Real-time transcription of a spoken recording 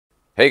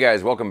Hey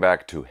guys, welcome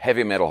back to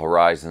Heavy Metal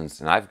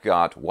Horizons, and I've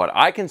got what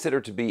I consider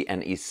to be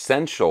an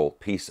essential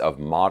piece of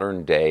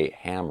modern day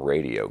ham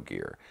radio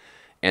gear.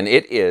 And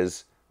it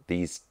is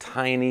these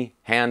tiny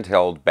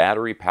handheld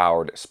battery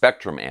powered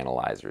spectrum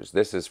analyzers.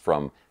 This is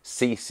from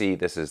CC,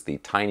 this is the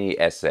Tiny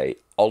SA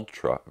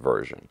Ultra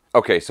version.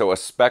 Okay, so a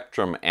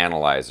spectrum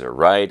analyzer,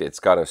 right? It's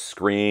got a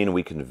screen,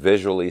 we can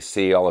visually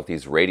see all of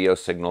these radio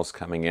signals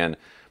coming in.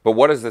 But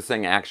what is this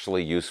thing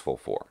actually useful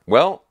for?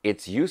 Well,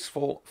 it's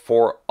useful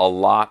for a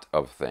lot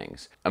of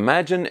things.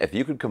 Imagine if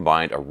you could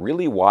combine a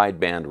really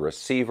wideband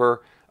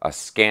receiver, a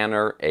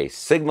scanner, a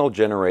signal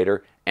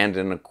generator, and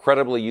an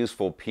incredibly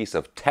useful piece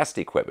of test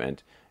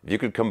equipment. If you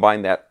could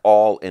combine that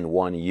all in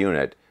one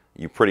unit,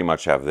 you pretty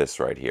much have this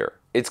right here.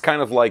 It's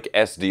kind of like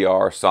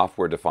SDR,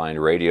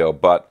 software-defined radio,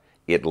 but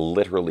it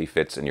literally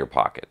fits in your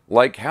pocket.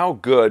 Like, how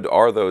good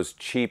are those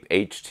cheap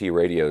HT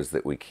radios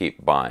that we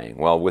keep buying?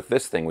 Well, with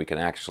this thing, we can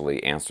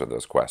actually answer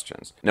those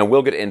questions. Now,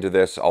 we'll get into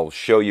this. I'll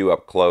show you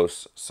up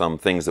close some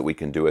things that we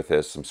can do with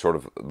this, some sort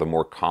of the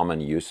more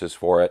common uses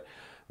for it.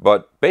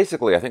 But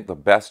basically, I think the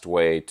best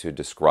way to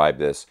describe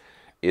this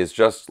is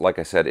just, like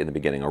I said in the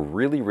beginning, a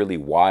really, really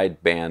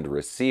wide band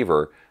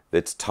receiver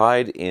that's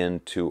tied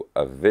into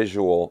a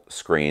visual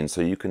screen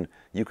so you can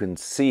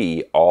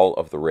see all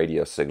of the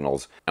radio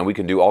signals, and we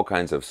can do all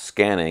kinds of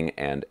scanning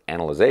and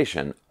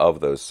analyzation of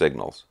those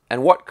signals.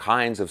 And what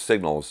kinds of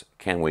signals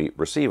can we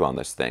receive on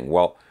this thing?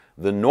 Well,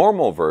 the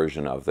normal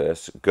version of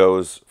this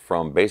goes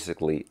from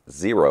basically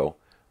 0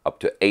 up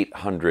to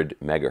 800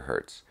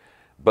 megahertz.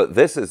 But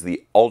this is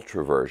the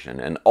Ultra version,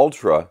 and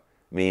Ultra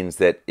means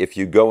that if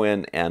you go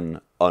in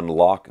and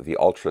unlock the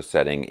Ultra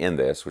setting in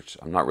this, which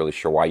I'm not really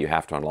sure why you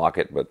have to unlock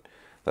it, but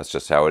that's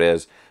just how it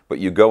is. But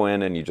you go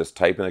in and you just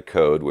type in a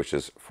code, which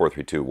is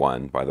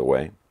 4321, by the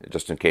way,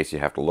 just in case you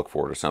have to look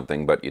for it or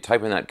something. But you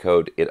type in that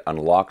code, it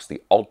unlocks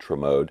the Ultra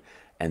mode,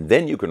 and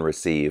then you can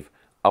receive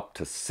up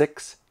to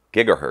 6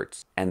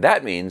 gigahertz. And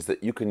that means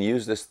that you can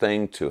use this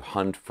thing to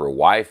hunt for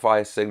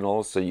Wi-Fi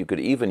signals, so you could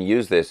even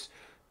use this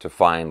to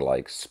find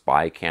like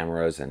spy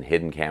cameras and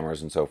hidden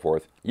cameras and so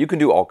forth. You can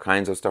do all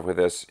kinds of stuff with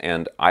this,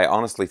 and I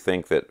honestly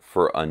think that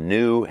for a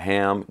new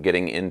ham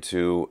getting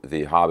into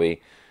the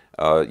hobby,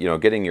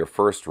 getting your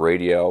first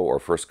radio or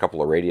first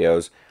couple of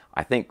radios,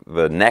 I think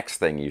the next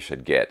thing you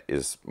should get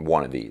is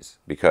one of these,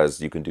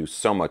 because you can do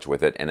so much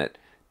with it and it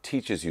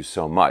teaches you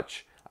so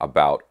much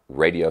about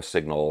radio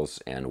signals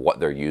and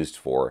what they're used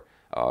for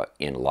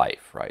in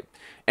life, right?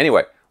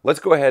 Anyway, let's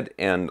go ahead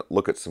and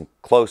look at some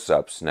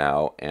close-ups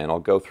now, and I'll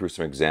go through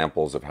some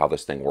examples of how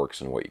this thing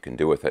works and what you can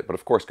do with it. But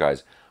of course,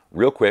 guys,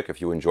 real quick, if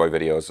you enjoy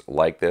videos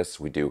like this,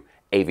 we do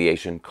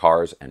aviation,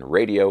 cars, and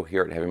radio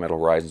here at Heavy Metal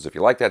Horizons. If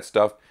you like that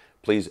stuff,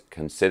 please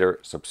consider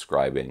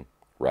subscribing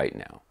right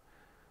now.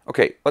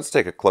 Okay, let's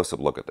take a close-up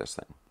look at this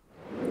thing.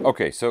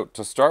 Okay, so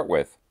to start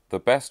with, the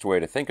best way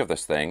to think of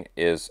this thing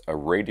is a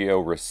radio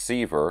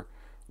receiver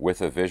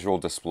with a visual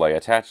display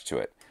attached to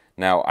it.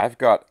 Now, I've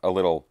got a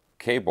little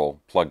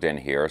cable plugged in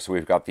here, so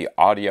we've got the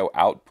audio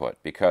output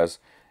because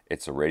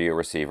it's a radio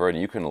receiver and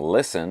you can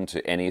listen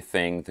to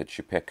anything that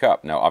you pick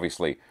up. Now,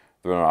 obviously,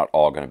 they're not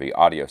all going to be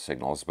audio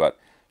signals, but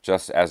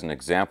just as an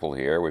example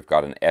here, we've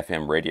got an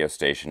FM radio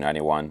station,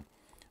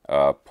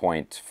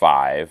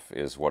 91.5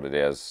 is what it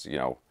is,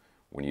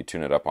 when you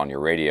tune it up on your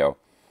radio.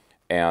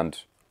 And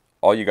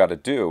all you got to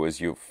do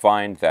is you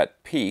find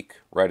that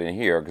peak right in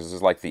here, because this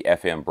is like the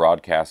FM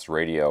broadcast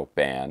radio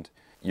band.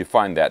 You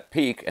find that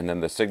peak, and then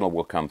the signal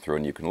will come through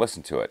and you can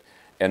listen to it.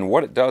 And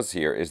what it does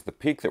here is the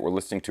peak that we're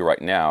listening to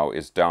right now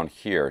is down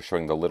here,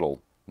 showing the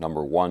little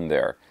number 1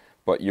 there.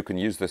 But you can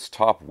use this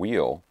top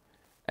wheel,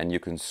 and you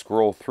can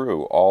scroll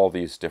through all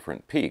these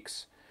different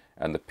peaks.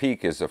 And the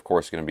peak is, of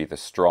course, going to be the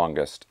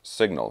strongest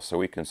signal. So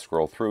we can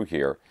scroll through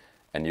here,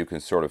 and you can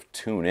sort of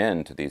tune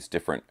in to these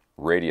different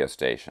radio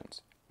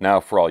stations. Now,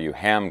 for all you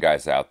ham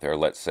guys out there,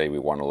 let's say we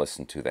want to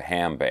listen to the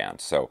ham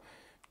band. So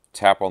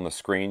tap on the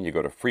screen, you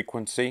go to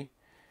frequency,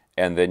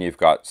 and then you've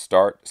got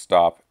start,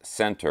 stop,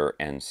 center,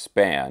 and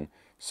span.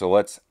 So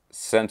let's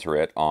center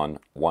it on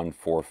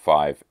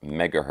 145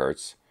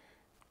 megahertz,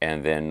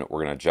 and then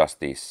we're going to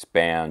adjust the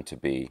span to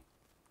be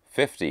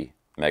 50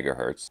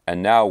 megahertz.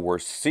 And now we're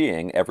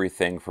seeing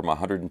everything from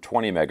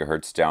 120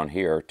 megahertz down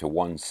here to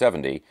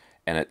 170,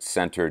 and it's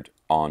centered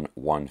on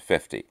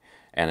 150.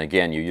 And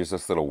again, you use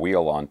this little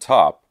wheel on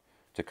top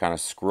to kind of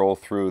scroll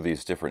through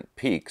these different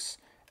peaks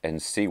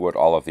and see what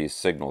all of these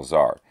signals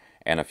are.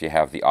 And if you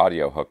have the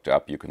audio hooked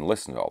up, you can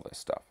listen to all this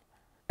stuff.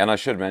 And I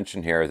should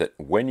mention here that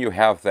when you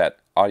have that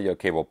audio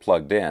cable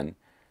plugged in,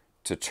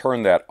 to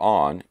turn that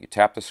on, you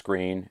tap the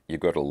screen, you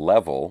go to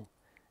level,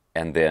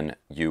 and then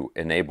you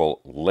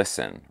enable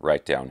listen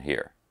right down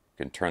here.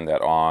 You can turn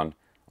that on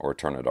or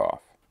turn it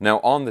off. Now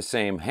on the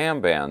same ham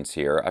bands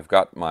here, I've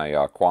got my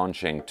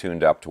Quansheng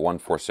tuned up to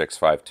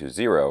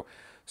 146520.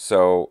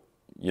 So,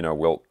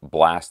 we'll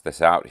blast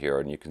this out here,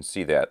 and you can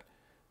see that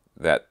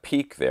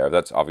peak there.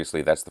 That's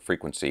the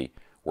frequency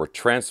we're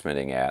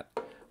transmitting at.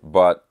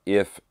 But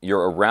if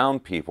you're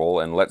around people,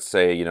 and let's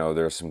say, you know,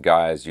 there's some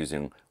guys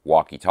using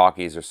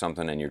walkie-talkies or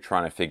something, and you're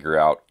trying to figure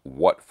out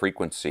what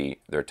frequency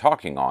they're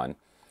talking on,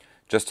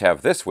 just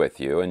have this with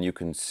you, and you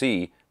can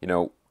see, you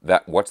know,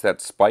 that what's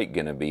that spike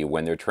going to be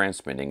when they're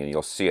transmitting, and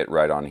you'll see it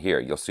right on here.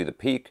 You'll see the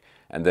peak,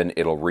 and then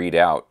it'll read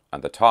out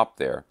on the top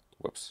there.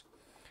 Whoops.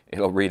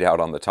 It'll read out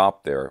on the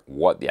top there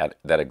what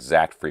that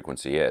exact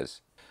frequency is.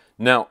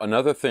 Now,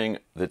 another thing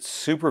that's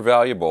super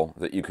valuable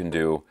that you can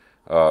do,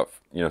 you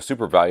know,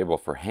 super valuable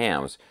for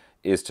hams,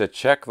 is to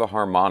check the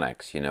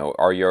harmonics. You know,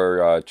 are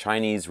your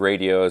Chinese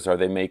radios, are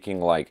they making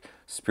like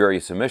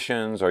spurious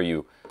emissions? Are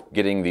you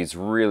getting these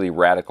really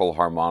radical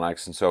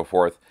harmonics and so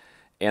forth?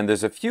 And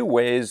there's a few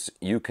ways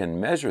you can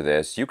measure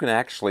this. You can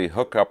actually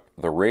hook up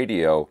the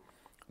radio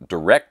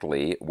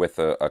directly with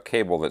a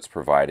cable that's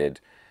provided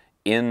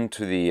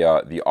into the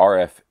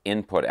RF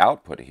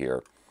input-output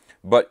here.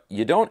 But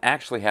you don't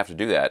actually have to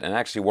do that. And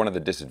actually one of the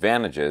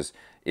disadvantages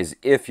is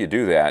if you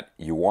do that,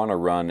 you want to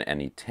run an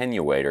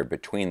attenuator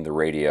between the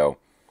radio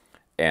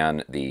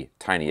and the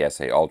Tiny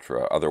SA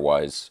Ultra.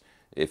 Otherwise,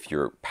 if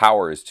your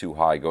power is too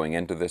high going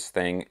into this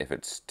thing, if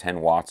it's 10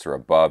 watts or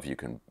above, you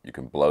can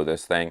blow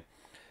this thing.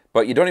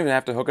 But you don't even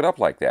have to hook it up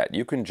like that.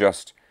 You can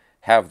just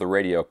have the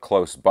radio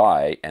close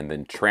by and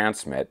then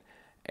transmit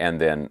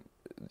and then,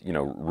 you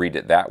know, read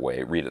it that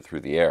way, read it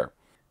through the air.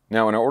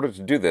 Now, in order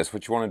to do this,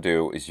 what you want to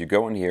do is you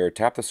go in here,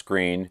 tap the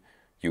screen,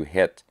 you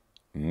hit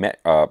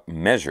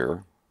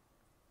measure,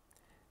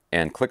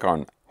 and click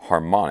on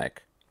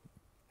harmonic,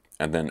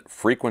 and then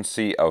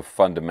frequency of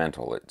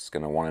fundamental. It's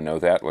going to want to know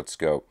that. Let's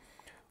go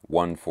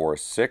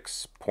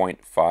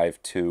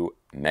 146.52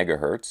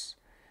 megahertz.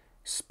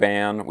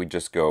 Span, we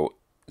just go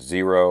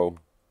 0.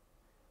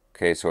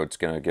 Okay, so it's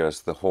going to give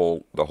us the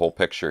whole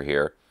picture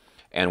here.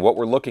 And what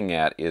we're looking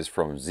at is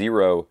from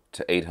 0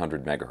 to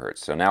 800 megahertz.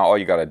 So now all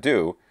you got to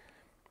do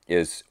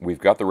is, we've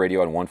got the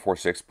radio on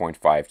 146.52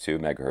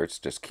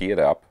 megahertz. Just key it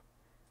up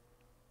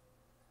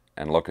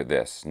and look at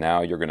this.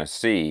 Now you're going to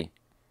see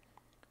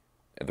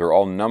they're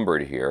all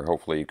numbered here.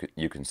 Hopefully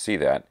you can see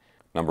that.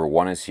 Number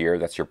 1 is here.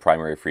 That's your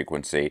primary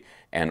frequency.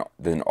 And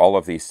then all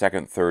of the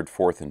second, third,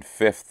 fourth, and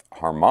fifth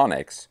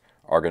harmonics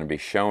are going to be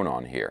shown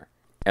on here.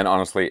 And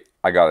honestly,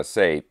 I got to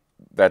say,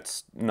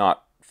 that's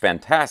not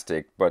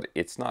fantastic, but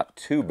it's not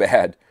too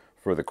bad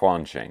for the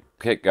Quansheng.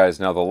 Okay, guys,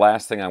 now the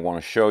last thing I want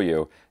to show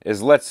you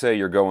is, let's say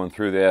you're going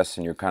through this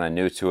and you're kind of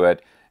new to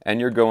it, and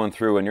you're going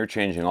through and you're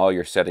changing all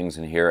your settings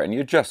in here, and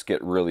you just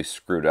get really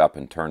screwed up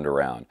and turned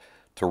around.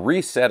 To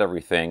reset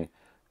everything,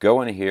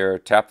 go in here,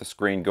 tap the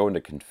screen, go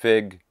into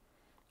config,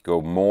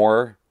 go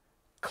more,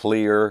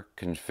 clear,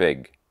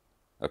 config.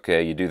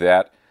 Okay, you do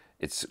that.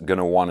 It's going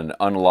to want an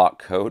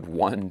unlock code,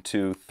 1,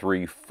 2,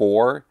 3,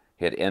 4,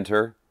 hit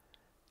enter,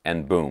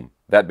 and boom.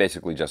 That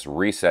basically just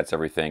resets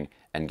everything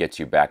and gets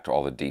you back to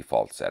all the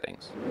default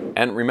settings.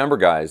 And remember,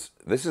 guys,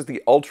 this is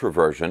the Ultra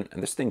version,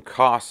 and this thing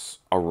costs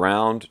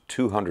around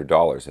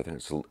 $200. I think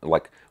it's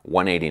like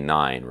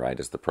 $189, right,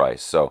 is the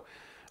price. So,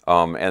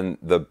 and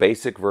the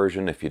basic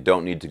version, if you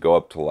don't need to go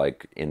up to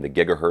like in the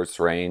gigahertz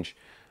range,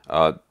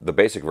 the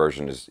basic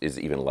version is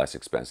even less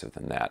expensive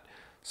than that.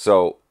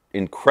 So,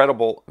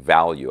 incredible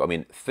value. I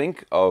mean,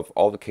 think of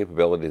all the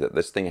capability that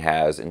this thing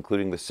has,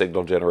 including the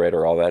signal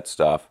generator, all that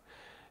stuff,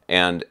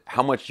 and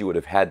how much you would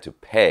have had to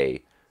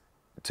pay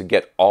to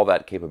get all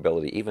that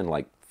capability even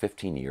like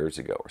 15 years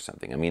ago or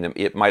something. I mean,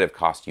 it might have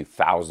cost you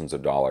thousands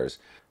of dollars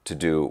to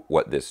do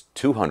what this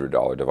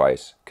 $200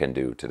 device can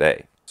do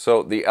today.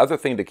 So the other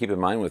thing to keep in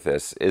mind with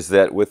this is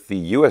that with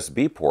the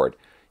USB port,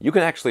 you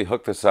can actually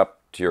hook this up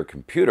to your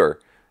computer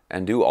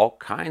and do all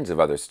kinds of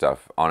other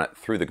stuff on it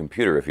through the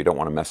computer if you don't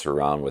want to mess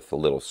around with the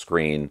little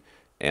screen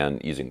and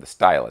using the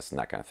stylus and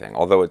that kind of thing,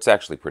 although it's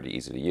actually pretty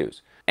easy to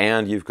use.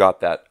 And you've got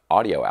that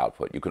audio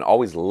output. You can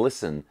always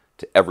listen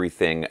to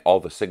everything, all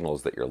the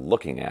signals that you're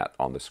looking at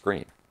on the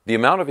screen. The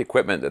amount of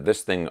equipment that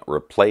this thing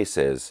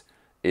replaces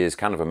is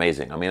kind of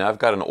amazing. I mean, I've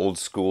got an old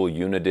school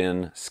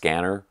Uniden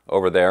scanner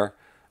over there.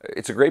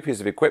 It's a great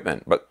piece of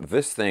equipment, but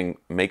this thing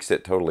makes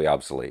it totally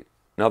obsolete.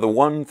 Now, the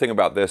one thing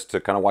about this to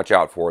kind of watch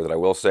out for that I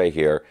will say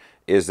here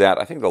is that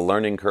I think the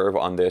learning curve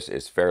on this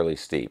is fairly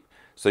steep.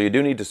 So you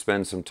do need to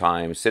spend some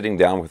time sitting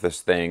down with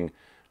this thing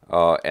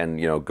and,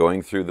 you know,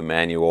 going through the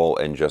manual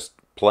and just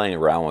playing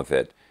around with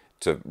it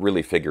to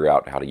really figure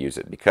out how to use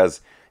it,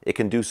 because it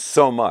can do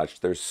so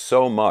much. There's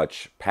so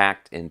much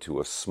packed into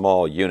a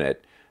small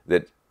unit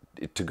that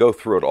to go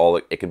through it all,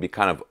 it can be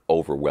kind of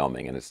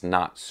overwhelming, and it's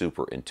not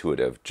super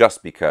intuitive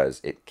just because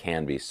it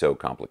can be so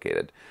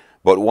complicated.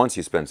 But once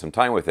you spend some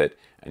time with it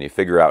and you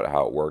figure out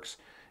how it works,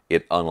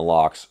 it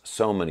unlocks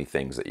so many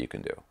things that you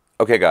can do.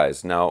 Okay,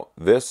 guys, now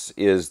this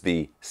is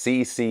the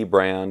CC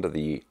brand,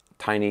 the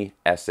Tiny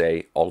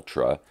SA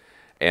Ultra,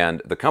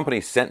 and the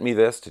company sent me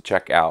this to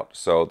check out,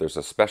 so there's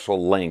a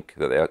special link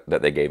that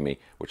they gave me,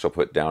 which I'll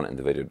put down in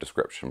the video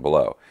description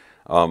below.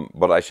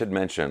 But I should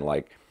mention,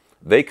 like,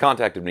 they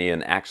contacted me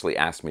and actually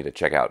asked me to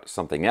check out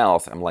something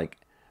else. I'm like,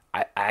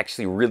 I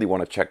actually really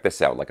want to check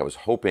this out. Like, I was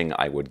hoping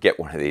I would get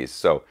one of these.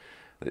 So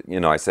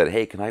I said,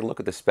 hey, can I look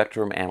at the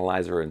spectrum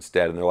analyzer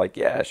instead? And they're like,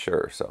 yeah,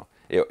 sure. So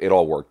it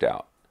all worked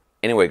out.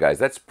 Anyway, guys,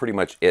 that's pretty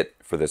much it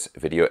for this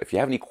video. If you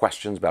have any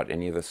questions about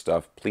any of this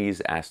stuff,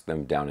 please ask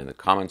them down in the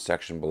comments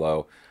section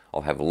below.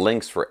 I'll have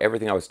links for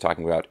everything I was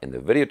talking about in the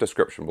video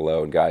description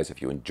below. And guys,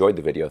 if you enjoyed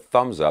the video,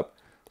 thumbs up,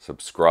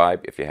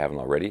 subscribe if you haven't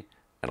already,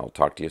 and I'll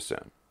talk to you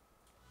soon.